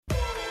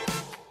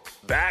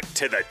Back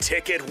to the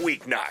Ticket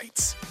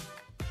weeknights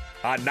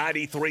on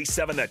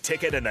 93.7 The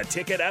Ticket and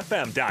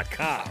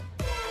theticketfm.com.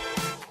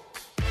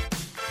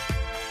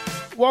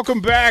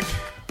 Welcome back.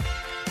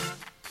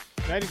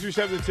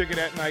 93.7 The Ticket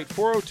at night,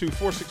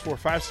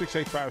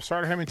 402-464-5685.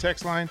 Starter Heyman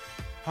text line,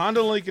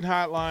 Honda Lincoln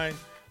hotline.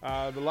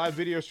 The live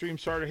video stream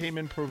Starter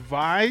Heyman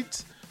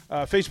provides.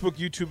 Facebook,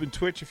 YouTube, and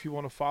Twitch if you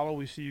want to follow.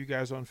 We see you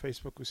guys on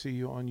Facebook. We see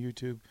you on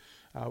YouTube.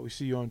 We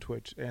see you on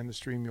Twitch and the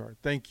StreamYard.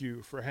 Thank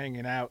you for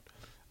hanging out.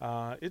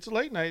 It's a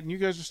late night, and you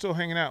guys are still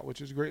hanging out, which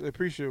is greatly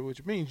appreciated,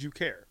 which means you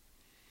care.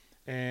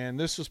 And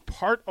this is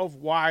part of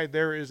why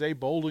there is a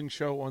bowling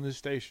show on this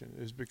station,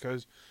 is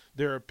because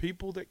there are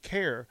people that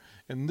care.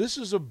 And this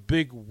is a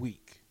big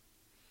week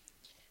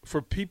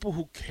for people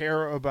who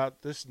care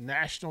about this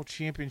national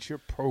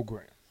championship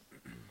program.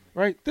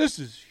 Right? This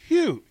is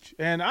huge.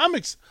 And I'm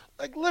excited.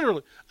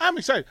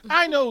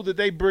 I know that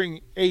they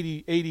bring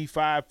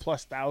 85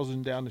 plus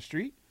thousand down the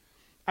street.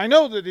 I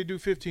know that they do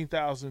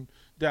 15,000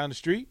 down the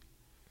street.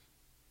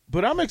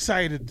 But I'm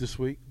excited this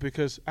week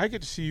because I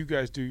get to see you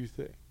guys do your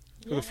thing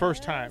for the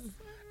first time.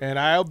 And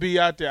I'll be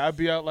out there. I'll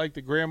be out like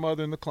the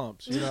grandmother in the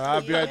clumps. You know,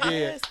 I'll be out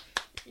there.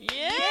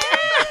 Yeah.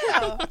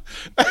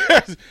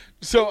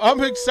 So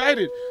I'm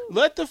excited.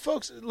 Let the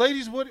folks,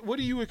 ladies, what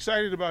are you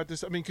excited about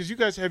this? I mean, because you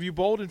guys, have you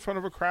bowled in front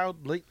of a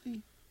crowd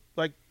lately?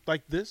 Like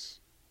this?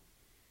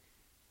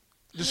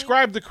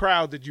 Describe the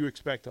crowd that you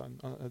expect on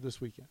this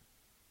weekend.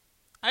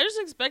 I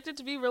just expect it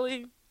to be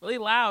really, really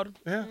loud.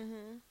 Yeah.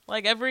 Mm-hmm.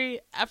 Like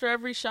after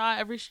every shot,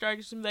 every strike,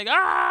 it's just like,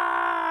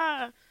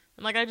 ah!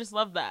 And like, I just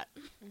love that.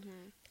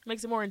 Mm-hmm.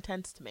 Makes it more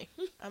intense to me.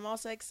 I'm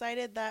also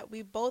excited that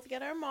we both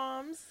get our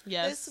moms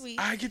this week.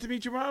 I get to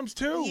meet your moms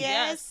too.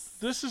 Yes.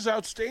 This is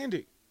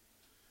outstanding.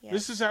 Yes.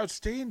 This is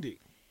outstanding.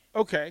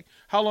 Okay.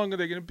 How long are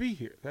they going to be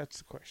here? That's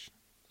the question.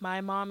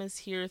 My mom is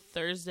here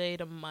Thursday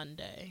to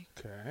Monday.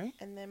 Okay.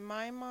 And then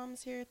my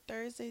mom's here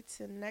Thursday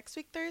to next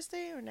week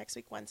Thursday or next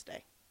week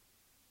Wednesday?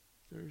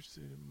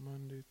 Thursday to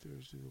Monday,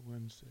 Thursday to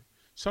Wednesday.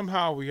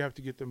 Somehow we have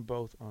to get them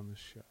both on the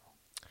show.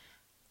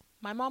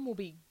 My mom will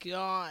be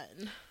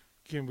gone.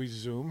 Can we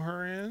Zoom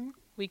her in?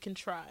 We can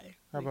try.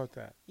 How about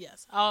that?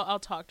 Yes, I'll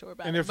talk to her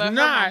about and it. If but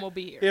not, her mom will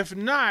be here. If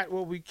not,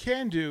 what we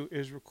can do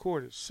is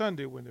record it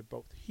Sunday when they're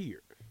both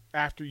here.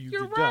 After you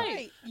get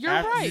done.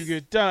 After you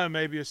get done,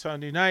 maybe a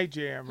Sunday night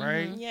jam,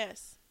 right? Mm-hmm.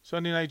 Yes.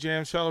 Sunday night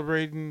jam,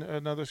 celebrating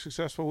another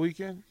successful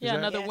weekend. Yeah,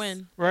 another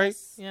win. Right?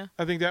 Yes. Yeah.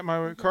 I think that might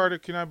work. Carter,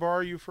 can I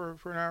borrow you for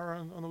an hour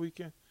on the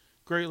weekend?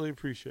 Greatly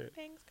appreciate it.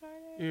 Thanks, Carter.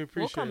 You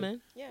appreciate We'll come it.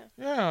 in. Yeah.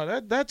 Yeah,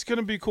 that's going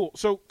to be cool.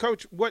 So,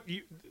 Coach,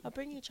 I'll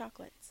bring you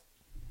chocolates.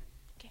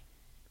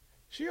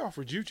 She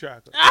offered you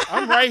chocolate.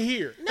 I'm right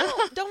here. No,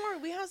 don't worry.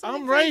 We have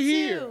something I'm for right you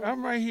here. too.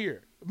 I'm right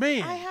here.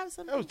 Man, I have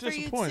something that was for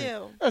you disappointing.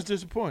 too. That was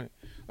disappointing.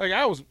 Like,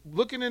 I was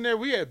looking in there.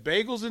 We had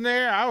bagels in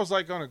there. I was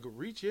like going to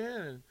reach in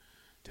and,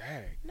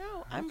 dang.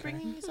 No, I'm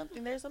bringing you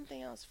something. There's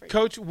something else for you.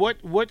 Coach,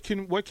 what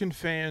can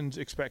fans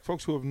expect?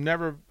 Folks who have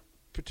never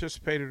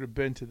participated or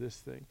been to this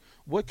thing,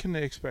 what can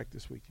they expect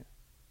this weekend?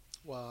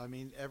 Well, I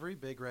mean, every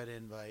Big Red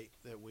Invite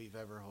that we've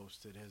ever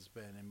hosted has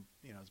been,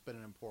 it's been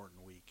an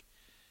important week.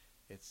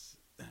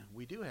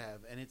 We do have,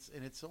 and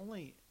it's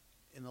only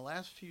in the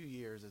last few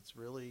years, it's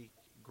really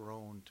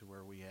grown to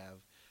where we have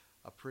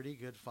a pretty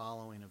good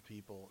following of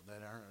people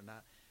that are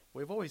not.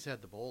 We've always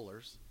had the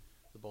bowlers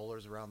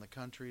around the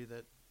country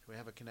that we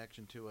have a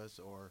connection to us,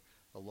 or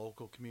a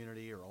local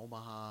community, or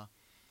Omaha,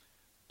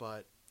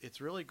 but it's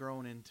really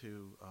grown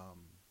into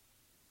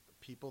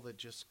people that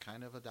just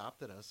kind of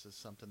adopted us as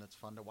something that's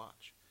fun to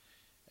watch.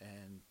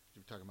 And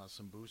we're talking about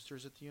some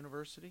boosters at the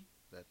university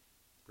that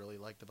really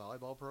like the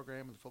volleyball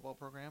program and the football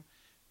program.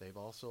 They've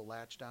also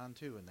latched on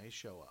too, and they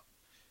show up.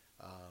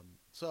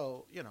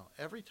 So,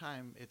 every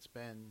time it's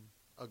been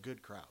a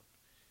good crowd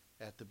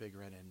at the Big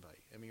Red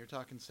Invite. I mean, you're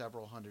talking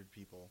several hundred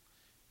people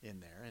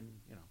in there, and,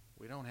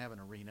 we don't have an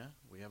arena.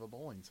 We have a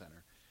bowling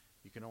center.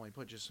 You can only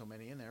put just so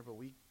many in there, but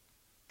we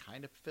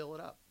kind of fill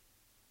it up.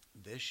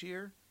 This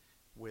year,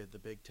 with the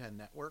Big Ten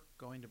Network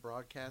going to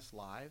broadcast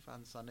live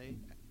on Sunday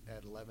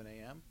at 11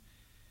 a.m.,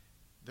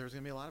 there's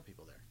going to be a lot of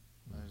people there.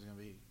 There's going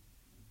to be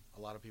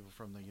a lot of people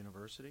from the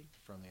university,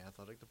 from the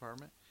athletic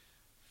department,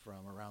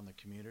 from around the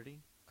community.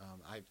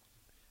 I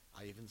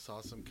even saw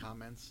some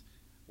comments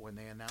when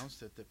they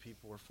announced it that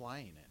people were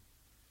flying in.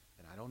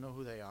 And I don't know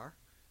who they are,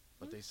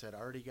 but they said,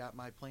 already got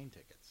my plane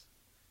tickets.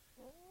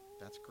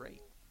 That's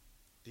great.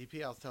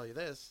 DP, I'll tell you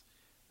this.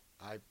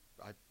 I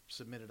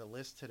submitted a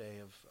list today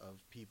of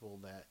people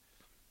that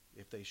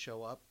if they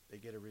show up, they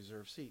get a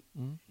reserved seat.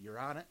 Mm-hmm. You're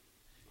on it.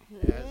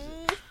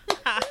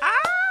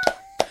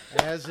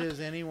 As is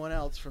anyone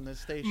else from this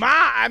station.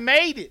 Ma, I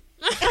made it.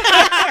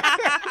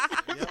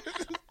 Yep.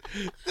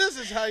 This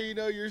is how you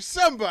know you're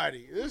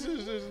somebody.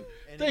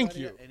 Thank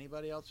you.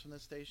 Anybody else from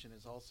this station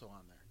is also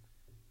on there.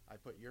 I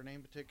put your name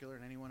in particular,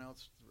 and anyone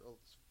else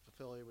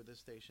affiliated with this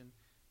station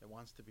that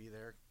wants to be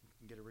there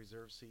can get a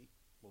reserved seat.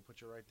 We'll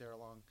put you right there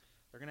along.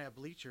 They're going to have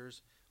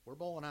bleachers. We're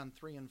bowling on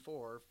 3 and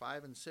 4.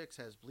 5 and 6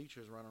 has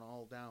bleachers running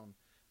all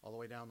the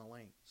way down the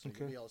lane. So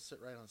you'll be able to sit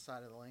right on the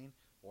side of the lane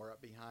or up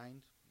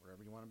behind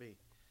wherever you want to be.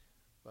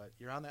 But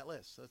you're on that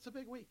list. So it's a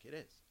big week. It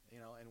is.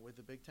 And with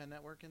the Big Ten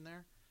Network in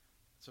there,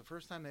 it's the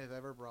first time they've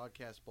ever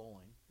broadcast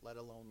bowling, let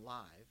alone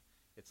live.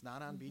 It's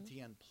not on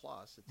BTN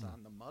Plus. It's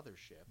on the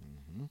mothership.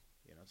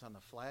 It's on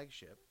the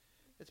flagship.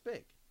 It's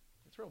big.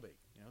 It's real big.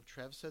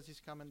 Trev says he's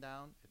coming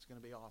down. It's going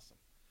to be awesome.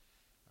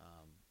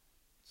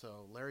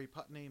 So Larry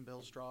Putney and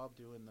Bill Straub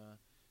doing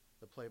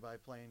the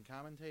play-by-play and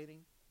commentating.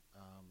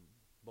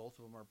 Both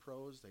of them are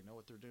pros. They know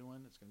what they're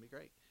doing. It's going to be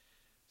great.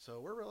 So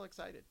we're real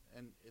excited.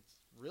 And it's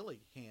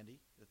really handy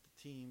that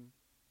the team,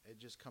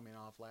 just coming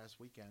off last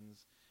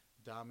weekend's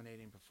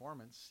dominating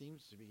performance,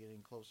 seems to be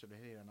getting closer to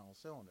hitting on all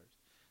cylinders.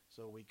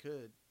 So we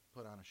could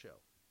put on a show.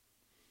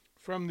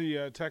 From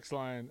the text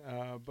line,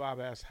 Bob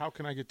asks, how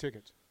can I get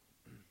tickets?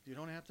 You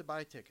don't have to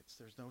buy tickets.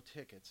 There's no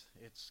tickets.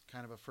 It's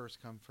kind of a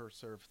first-come,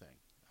 first-serve thing.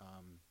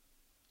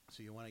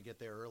 So you want to get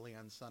there early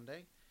on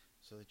Sunday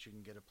so that you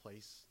can get a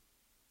place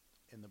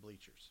in the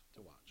bleachers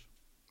to watch.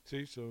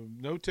 See, so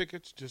no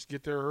tickets, just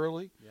get there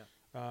early. Yeah.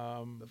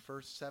 The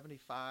first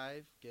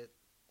 75 get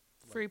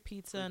free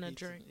pizza and a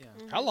drink. Yeah.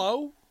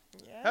 Hello.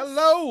 Yes.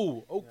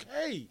 Hello.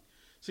 Okay. Yeah.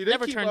 See, they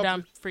Never keep turn up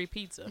down free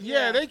pizza.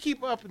 Yeah, they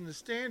keep upping the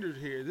standard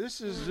here.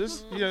 This is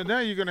this. Now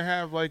you're going to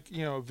have a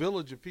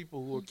village of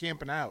people who are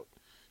camping out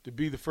to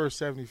be the first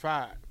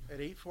 75. At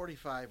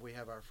 8:45, we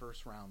have our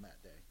first round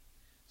that day.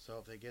 So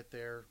if they get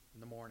there in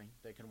the morning,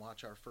 they can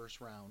watch our first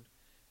round,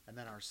 and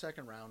then our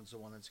second round is the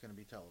one that's going to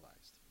be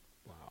televised.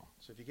 Wow.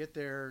 So if you get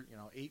there,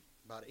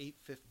 about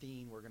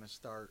 8:15, we're going to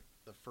start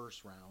the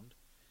first round,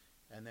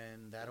 and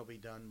then that'll be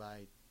done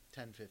by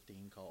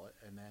 10:15, call it,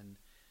 and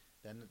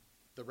then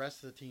the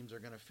rest of the teams are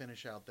going to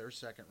finish out their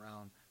second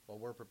round while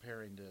we're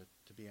preparing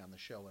to be on the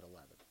show at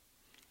 11.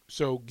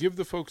 So give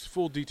the folks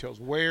full details.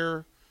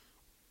 Where,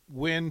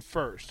 when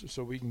first,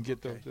 so we can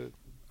get the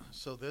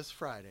So this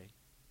Friday,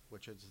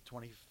 which is the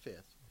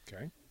 25th,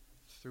 okay,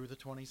 through the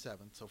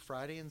 27th. So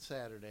Friday and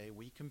Saturday,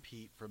 we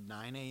compete from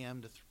 9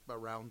 a.m. to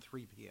around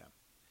 3 p.m.,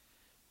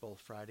 both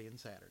Friday and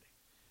Saturday.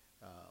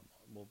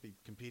 We'll be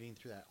competing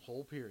through that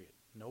whole period.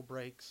 No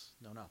breaks,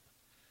 no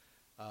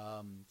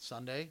nothing.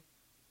 Sunday,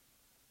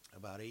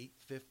 about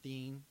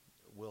 8:15,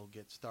 we'll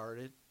get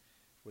started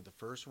with the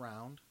first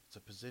round. It's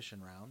a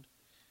position round.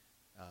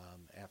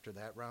 After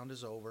that round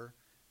is over,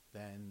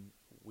 then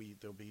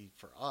there'll be,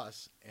 for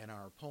us and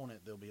our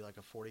opponent, there'll be like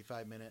a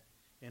 45-minute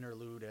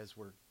interlude as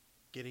we're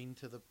getting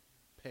to the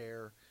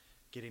pair,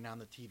 getting on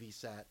the TV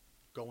set,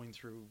 going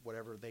through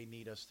whatever they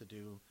need us to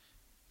do,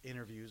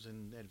 interviews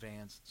in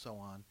advance, and so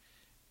on.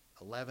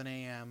 11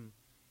 a.m.,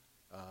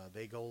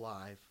 they go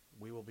live.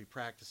 We will be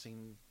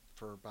practicing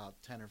for about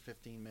 10 or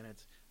 15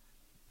 minutes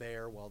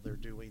there while they're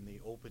doing the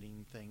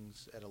opening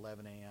things at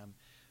 11 a.m.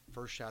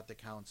 First shot that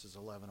counts is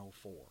 11:04.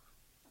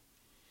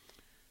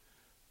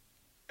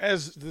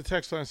 As the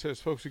text line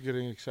says, folks are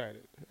getting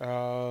excited.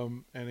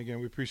 And again,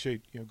 we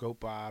appreciate,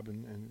 Goat Bob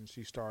and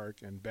C.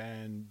 Stark and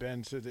Ben.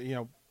 Ben said that,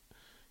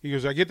 he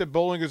goes, I get that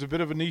bowling is a bit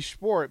of a niche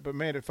sport, but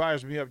man, it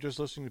fires me up just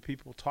listening to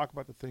people talk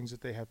about the things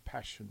that they have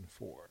passion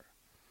for.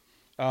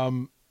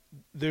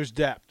 There's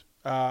depth.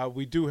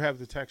 We do have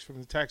the text from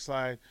the text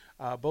line.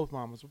 Both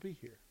mamas will be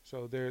here.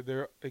 So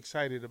they're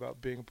excited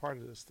about being a part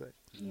of this thing.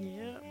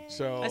 Yeah.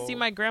 So I see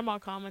my grandma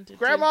commented.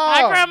 Grandma!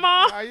 Too. Hi,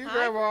 Grandma! How you,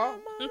 Grandma?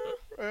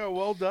 Yeah,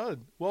 well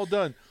done. Well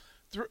done.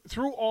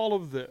 Through all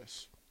of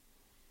this,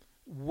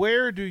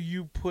 where do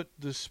you put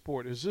this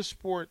sport? Is this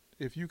sport,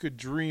 if you could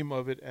dream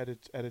of it at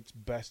its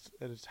best,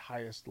 at its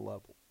highest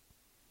level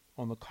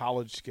on the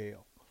college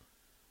scale,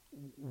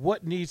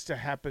 what needs to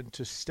happen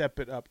to step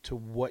it up to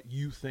what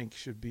you think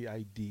should be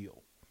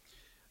ideal?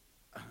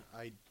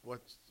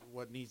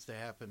 What needs to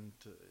happen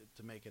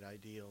to make it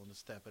ideal and to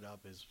step it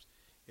up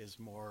is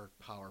more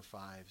Power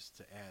Fives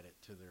to add it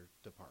to their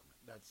department.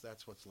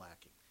 That's what's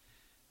lacking.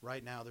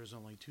 Right now, there's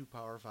only 2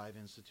 Power 5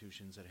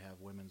 institutions that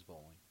have women's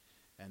bowling,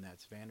 and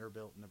that's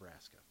Vanderbilt and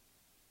Nebraska.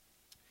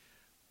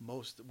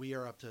 We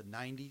are up to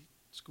 90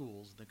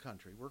 schools in the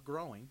country. We're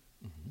growing.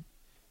 Mm-hmm.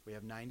 We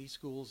have 90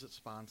 schools that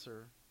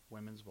sponsor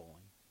women's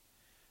bowling.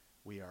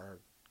 We are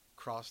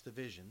cross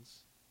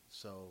divisions,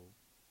 so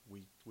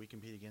we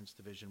compete against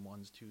Division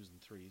 1s, 2s,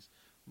 and 3s.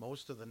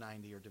 Most of the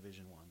 90 are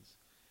Division 1s.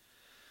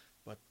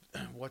 But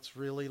what's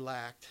really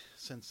lacked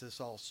since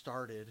this all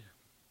started,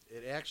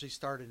 it actually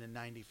started in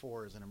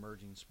 94 as an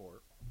emerging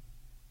sport.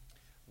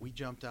 We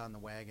jumped on the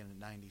wagon in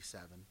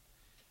 97.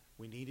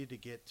 We needed to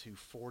get to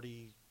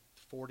 40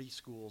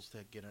 schools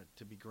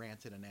to be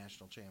granted a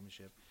national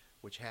championship,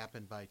 which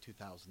happened by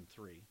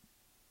 2003.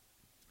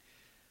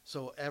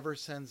 So ever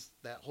since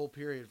that whole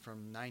period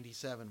from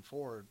 97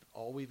 forward,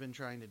 all we've been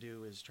trying to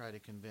do is try to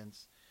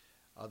convince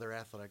other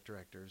athletic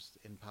directors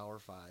in Power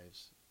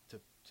Fives to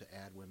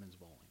add women's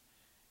bowling.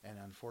 And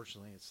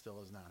unfortunately, it still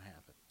has not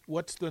happened.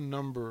 What's the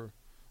number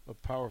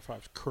of Power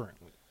Fives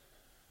currently?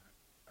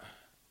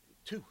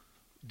 2.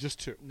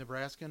 Just 2.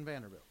 Nebraska and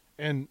Vanderbilt.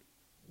 And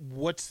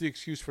what's the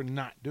excuse for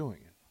not doing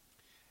it?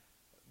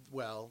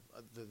 Well,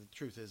 the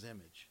truth is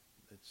image.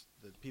 It's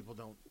that people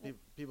don't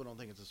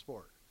think it's a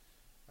sport.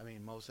 I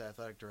mean, most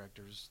athletic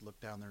directors look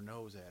down their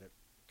nose at it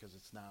because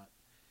it's not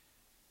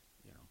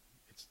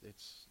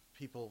It's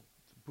people,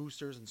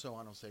 boosters and so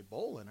on will say,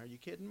 bowling? Are you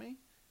kidding me?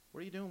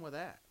 What are you doing with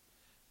that?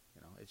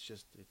 It's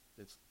just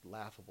it's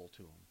laughable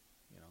to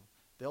them.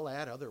 They'll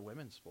add other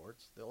women's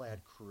sports. They'll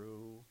add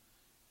crew,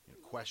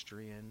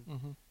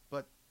 equestrian,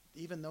 but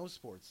even those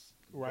sports,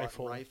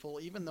 rifle,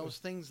 even those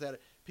things that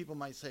people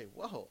might say,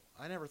 whoa,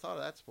 I never thought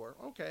of that sport.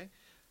 Okay.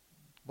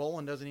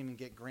 Bowling doesn't even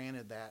get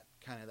granted that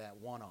kind of that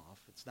one-off.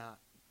 It's not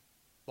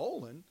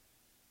bowling.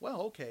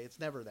 Well, okay, it's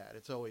never that.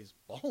 It's always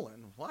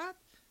bowling. What?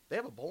 They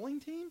have a bowling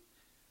team?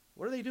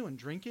 What are they doing?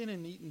 Drinking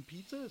and eating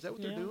pizza? Is that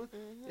what they're doing?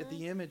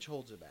 The image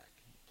holds it back.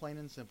 Plain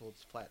and simple,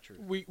 it's flat truth.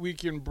 We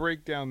can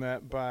break down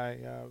that by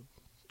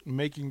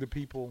making the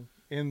people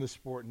in the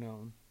sport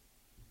known.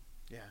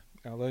 Yeah.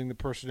 Letting the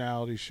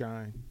personalities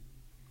shine.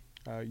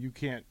 You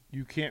can't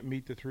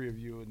meet the three of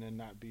you and then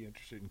not be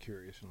interested and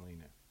curious and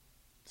lean in.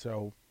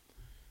 So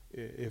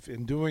if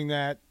in doing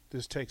that,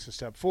 this takes a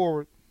step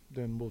forward,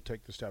 then we'll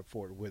take the step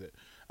forward with it.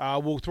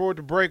 We'll throw it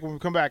to break. When we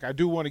come back, I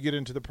do want to get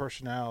into the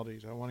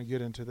personalities. I want to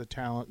get into the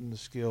talent and the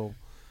skill.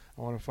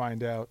 I want to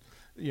find out.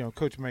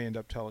 Coach may end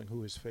up telling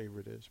who his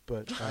favorite is,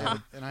 but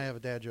and I have a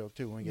dad joke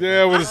too. When we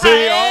get we'll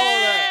see all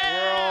of that.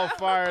 We're all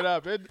fired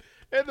up in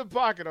the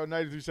pocket on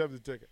 93.7 The Ticket.